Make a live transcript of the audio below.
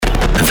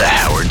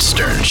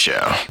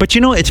show. But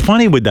it's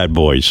funny with that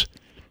voice.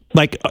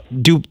 Like,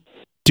 do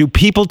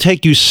people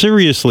take you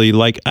seriously?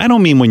 Like, I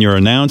don't mean when you're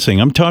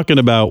announcing. I'm talking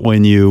about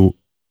when you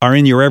are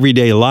in your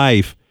everyday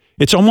life.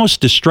 It's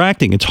almost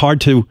distracting. It's hard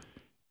to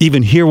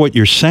even hear what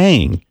you're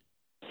saying.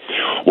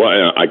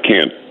 Well, I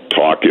can't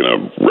talk in a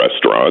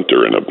restaurant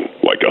or in a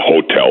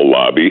hotel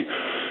lobby.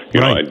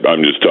 Right.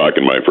 I'm just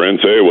talking to my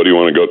friends. Hey, what do you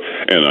want to go?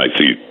 And I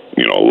see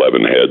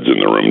 11 heads in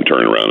the room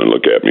turn around and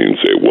look at me and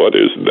say, "What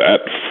is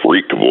that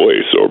freak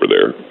voice over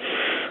there?"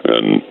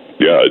 And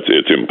yeah,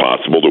 it's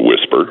impossible to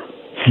whisper.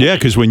 Yeah,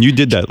 because when you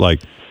did that,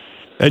 like,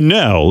 and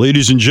now,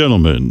 ladies and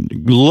gentlemen,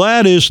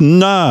 Gladys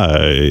Knight.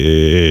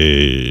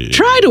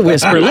 Try to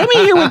whisper. Let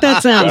me hear what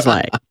that sounds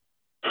like.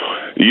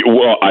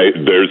 Well,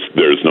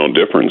 there's no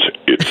difference.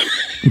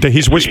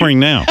 He's whispering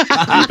now.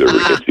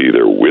 It's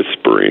either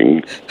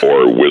whispering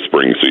or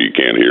whispering so you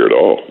can't hear it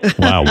all.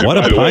 Wow, what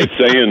a pipe!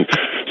 Saying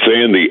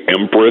the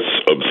Empress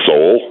of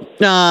Soul.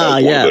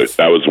 Yes,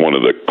 that was one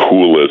of the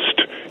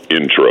coolest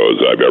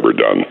intros I've ever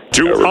done.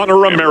 To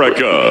honor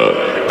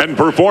America and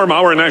perform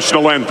our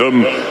national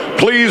anthem,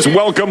 please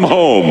welcome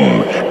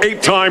home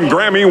 8-time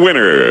Grammy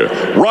winner,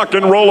 Rock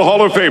and Roll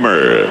Hall of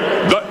Famer,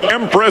 the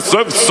Empress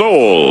of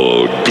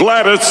Soul,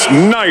 Gladys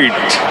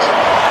Knight.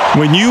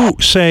 When you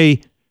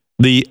say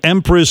the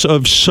Empress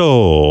of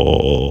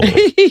Soul,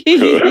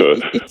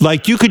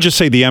 like you could just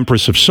say the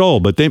Empress of Soul,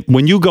 but then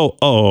when you go,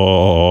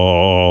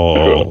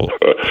 oh,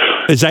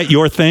 is that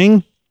your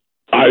thing?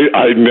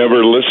 I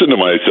never listened to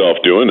myself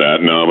doing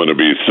that. Now I'm going to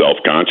be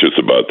self-conscious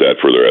about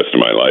that for the rest of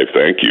my life.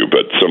 Thank you.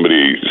 But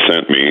somebody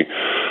sent me,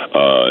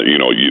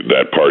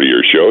 that part of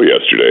your show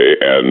yesterday,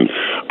 and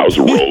I was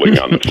rolling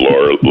on the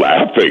floor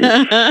laughing.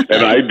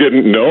 And I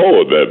didn't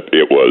know that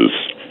it was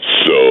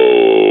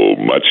so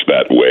much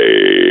that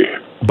way.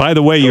 By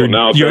the way, thank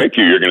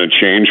you. You're going to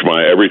change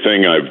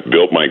everything I've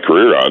built my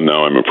career on.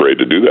 Now I'm afraid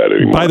to do that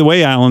anymore. By the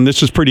way, Alan,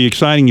 this is pretty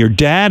exciting. Your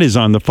dad is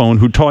on the phone,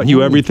 who taught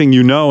you everything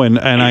you know, and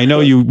I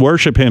know you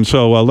worship him.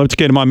 So let's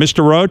get him on,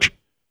 Mr. Roach.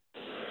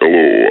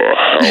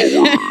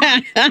 Hello,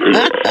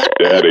 Howard.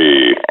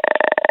 Daddy.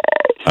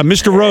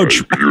 Mr.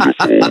 Roach.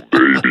 Beautiful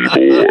baby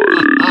boy.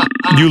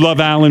 You love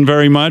Alan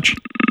very much?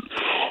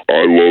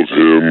 I love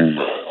him.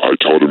 I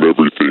taught him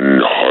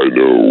everything I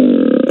know.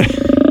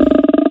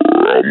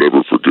 I'll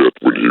never forget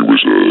when he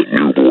was a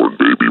newborn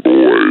baby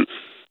boy.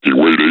 He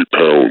weighed 8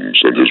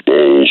 pounds and his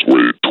balls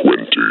weighed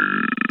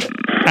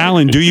 20.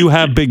 Alan, do you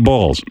have big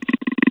balls?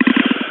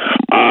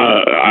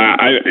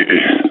 I've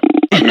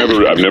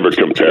never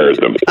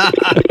compared them.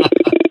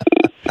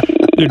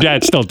 Your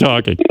dad's still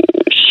talking.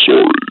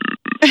 Sorry.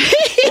 I'm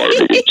a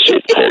little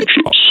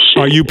self-conscious.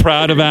 Are you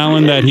proud of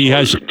Alan that he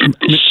has...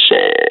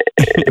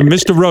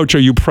 Mr. Roach, are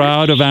you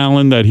proud of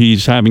Alan that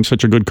he's having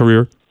such a good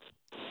career?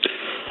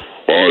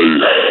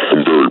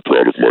 I'm very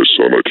proud of my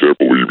son. I can't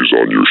believe he's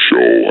on your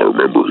show. I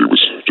remember he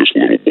was just a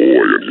little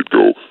boy and he'd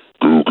go,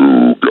 goo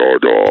goo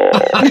gaga.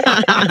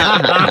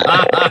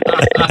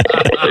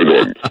 Hang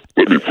on,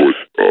 let me put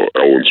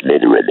Alan's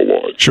mother on the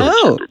line. Sure.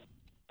 Oh.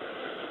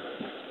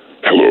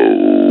 Hello.